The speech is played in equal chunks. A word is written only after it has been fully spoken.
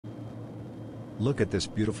Look at this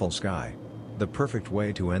beautiful sky. The perfect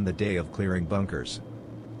way to end the day of clearing bunkers.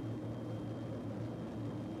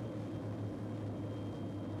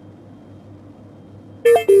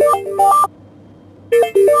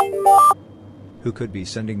 Who could be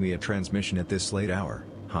sending me a transmission at this late hour,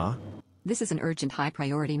 huh? This is an urgent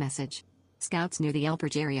high-priority message. Scouts near the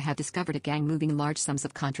Elbridge area have discovered a gang moving large sums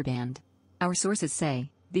of contraband. Our sources say,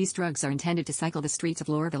 these drugs are intended to cycle the streets of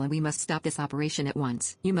Lorville and we must stop this operation at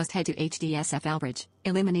once. You must head to HDSF Elbridge,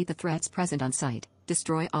 eliminate the threats present on site,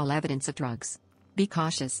 destroy all evidence of drugs. Be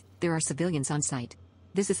cautious, there are civilians on site.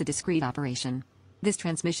 This is a discreet operation. This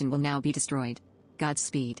transmission will now be destroyed.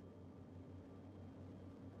 Godspeed.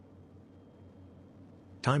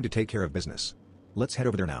 Time to take care of business. Let's head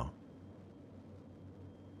over there now.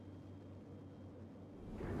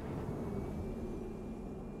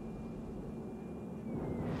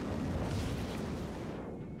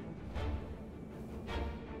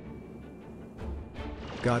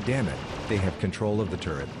 God damn it, they have control of the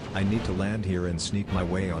turret. I need to land here and sneak my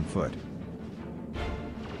way on foot.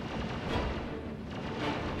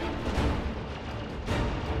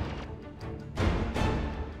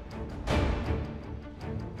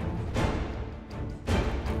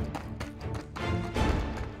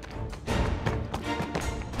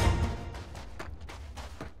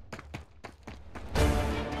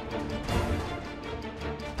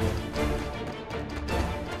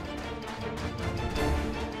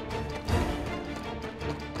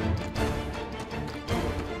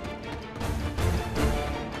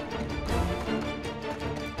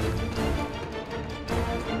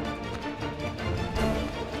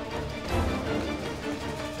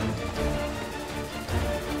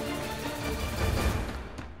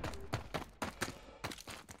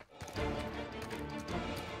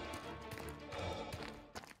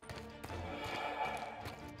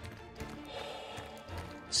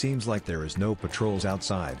 Seems like there is no patrols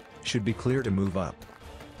outside, should be clear to move up.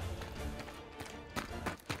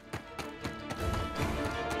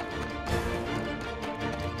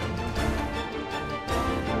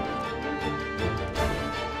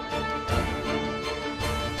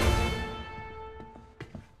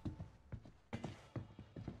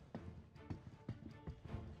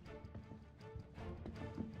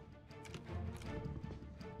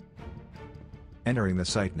 Entering the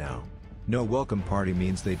site now. No welcome party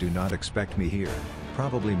means they do not expect me here.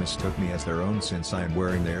 Probably mistook me as their own since I am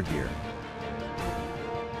wearing their gear.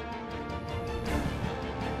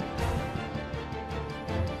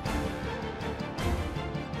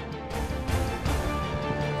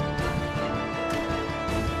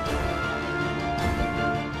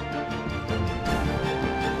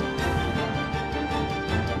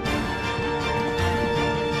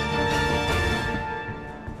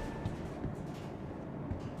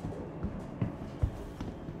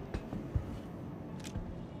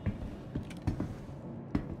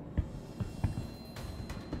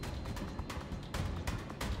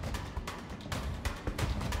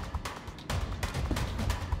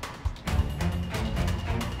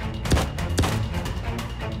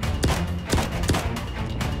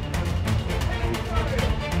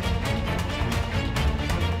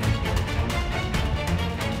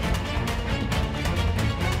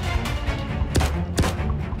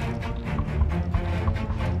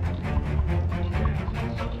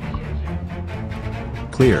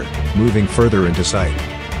 Clear, moving further into sight.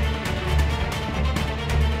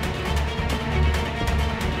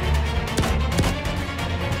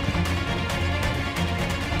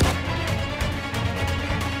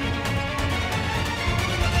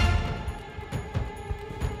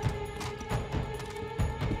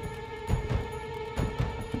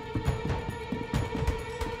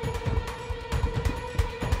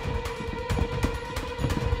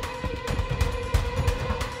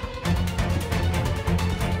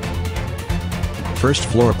 First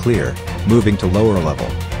floor clear, moving to lower level.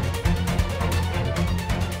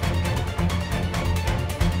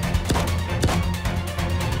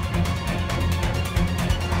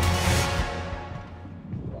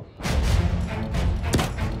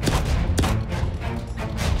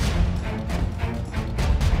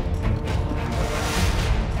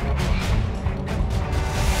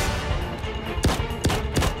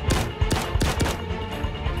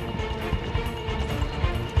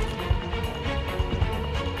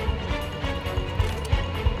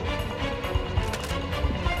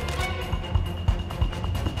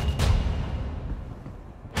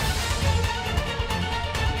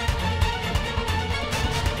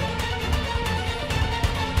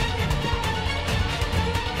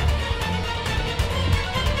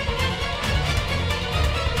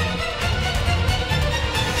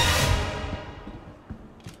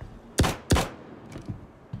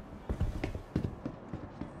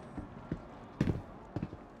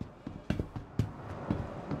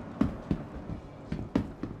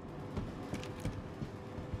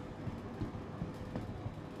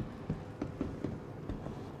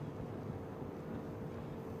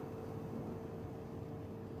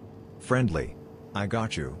 Friendly. I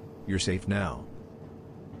got you, you're safe now.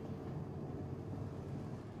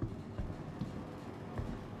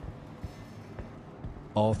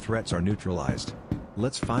 All threats are neutralized.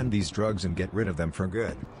 Let's find these drugs and get rid of them for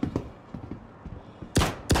good.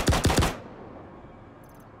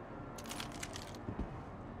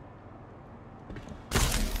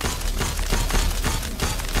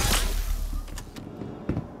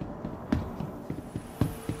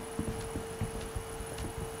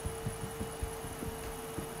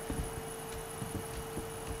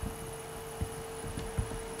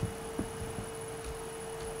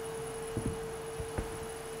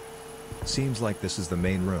 Seems like this is the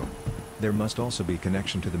main room. There must also be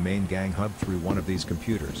connection to the main gang hub through one of these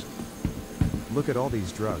computers. Look at all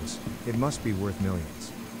these drugs, it must be worth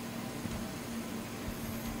millions.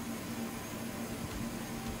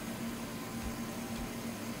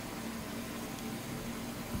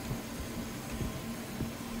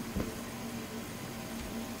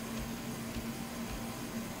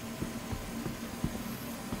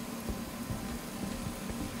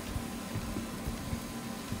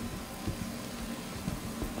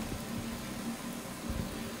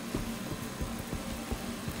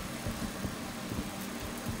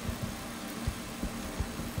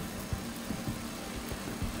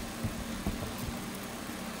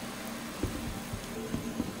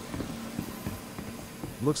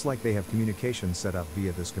 Looks like they have communication set up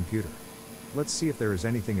via this computer. Let's see if there is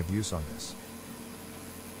anything of use on this.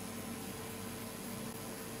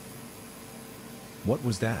 What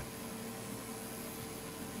was that?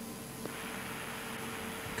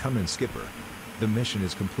 Come in, Skipper. The mission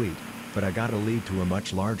is complete, but I got a lead to a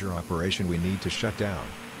much larger operation we need to shut down.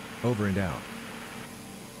 Over and out.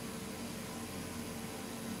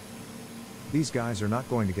 These guys are not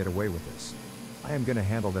going to get away with this. I am going to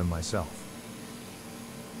handle them myself.